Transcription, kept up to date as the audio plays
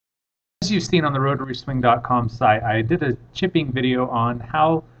as you've seen on the RotarySwing.com site, I did a chipping video on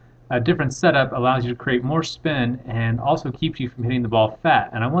how a different setup allows you to create more spin and also keeps you from hitting the ball fat.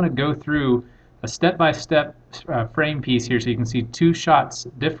 And I want to go through a step-by-step frame piece here so you can see two shots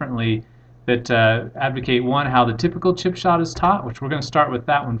differently that advocate, one, how the typical chip shot is taught, which we're going to start with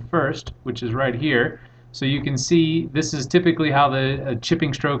that one first, which is right here. So you can see this is typically how the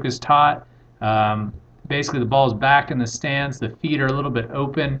chipping stroke is taught. Basically the ball is back in the stance, the feet are a little bit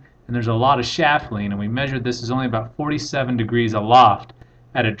open, and there's a lot of shaft lean, and we measured this is only about 47 degrees aloft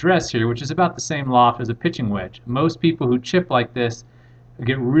at address here, which is about the same loft as a pitching wedge. Most people who chip like this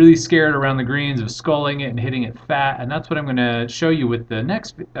get really scared around the greens of sculling it and hitting it fat, and that's what I'm going to show you with the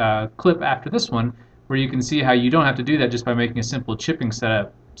next clip after this one, where you can see how you don't have to do that just by making a simple chipping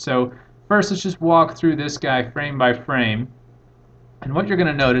setup. So first, let's just walk through this guy frame by frame, and what you're going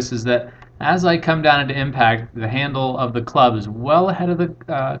to notice is that as I come down into impact, the handle of the club is well ahead of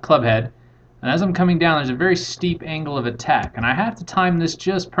the club head, and as I'm coming down, there's a very steep angle of attack, and I have to time this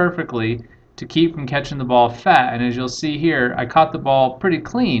just perfectly to keep from catching the ball fat. And as you'll see here, I caught the ball pretty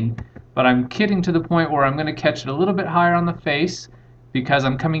clean, but I'm kidding to the point where I'm going to catch it a little bit higher on the face because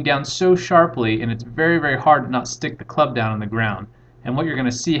I'm coming down so sharply, and it's very, very hard to not stick the club down on the ground. And what you're going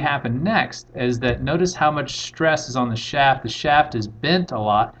to see happen next is that notice how much stress is on the shaft. The shaft is bent a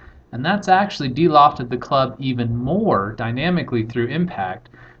lot, and that's actually de-lofted the club even more dynamically through impact,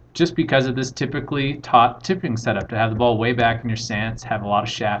 just because of this typically taught tipping setup to have the ball way back in your stance, have a lot of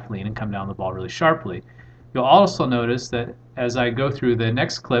shaft lean, and come down the ball really sharply. You'll also notice that as I go through the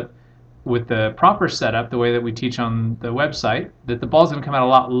next clip with the proper setup, the way that we teach on the website, that the ball's going to come out a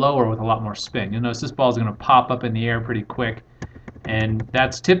lot lower with a lot more spin. You'll notice this ball's going to pop up in the air pretty quick, and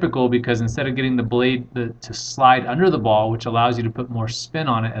that's typical because instead of getting the blade to slide under the ball, which allows you to put more spin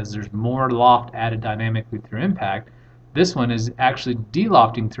on it as there's more loft added dynamically through impact, this one is actually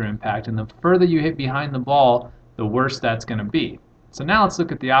de-lofting through impact, and the further you hit behind the ball, the worse that's going to be. So now let's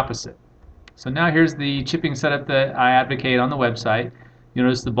look at the opposite. So now here's the chipping setup that I advocate on the website. You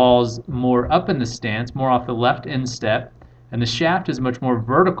notice the ball's more up in the stance, more off the left instep, and the shaft is much more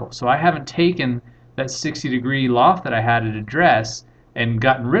vertical. So I haven't taken that 60-degree loft that I had at address and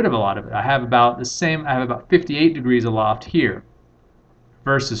gotten rid of a lot of it. I have about the same, I have about 58 degrees aloft here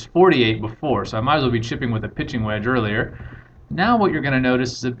versus 48 before, so I might as well be chipping with a pitching wedge earlier. Now what you're going to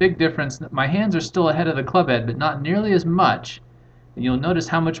notice is a big difference. My hands are still ahead of the club head, but not nearly as much. And you'll notice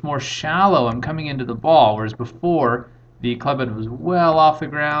how much more shallow I'm coming into the ball, whereas before the club head was well off the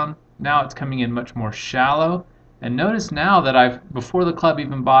ground. Now it's coming in much more shallow. And notice now that before the club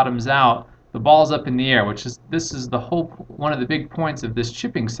even bottoms out, the ball's up in the air, this is the whole, one of the big points of this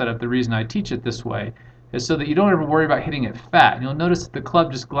chipping setup. The reason I teach it this way is so that you don't ever worry about hitting it fat. And you'll notice that the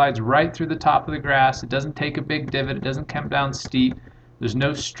club just glides right through the top of the grass. It doesn't take a big divot. It doesn't come down steep. There's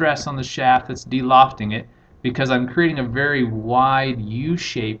no stress on the shaft that's de-lofting it because I'm creating a very wide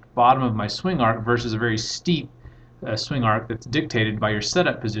U-shaped bottom of my swing arc versus a very steep swing arc that's dictated by your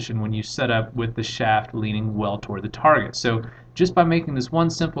setup position when you set up with the shaft leaning well toward the target. So just by making this one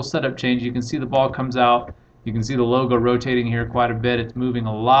simple setup change, you can see the ball comes out. You can see the logo rotating here quite a bit. It's moving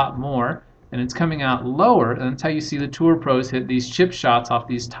a lot more, and it's coming out lower, and that's how you see the tour pros hit these chip shots off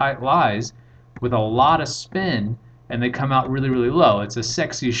these tight lies with a lot of spin, and they come out really, really low. It's a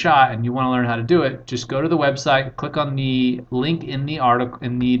sexy shot, and you want to learn how to do it, just go to the website, click on the link in the article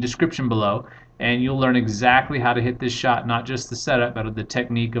in the description below, and you'll learn exactly how to hit this shot, not just the setup, but the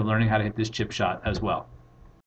technique of learning how to hit this chip shot as well.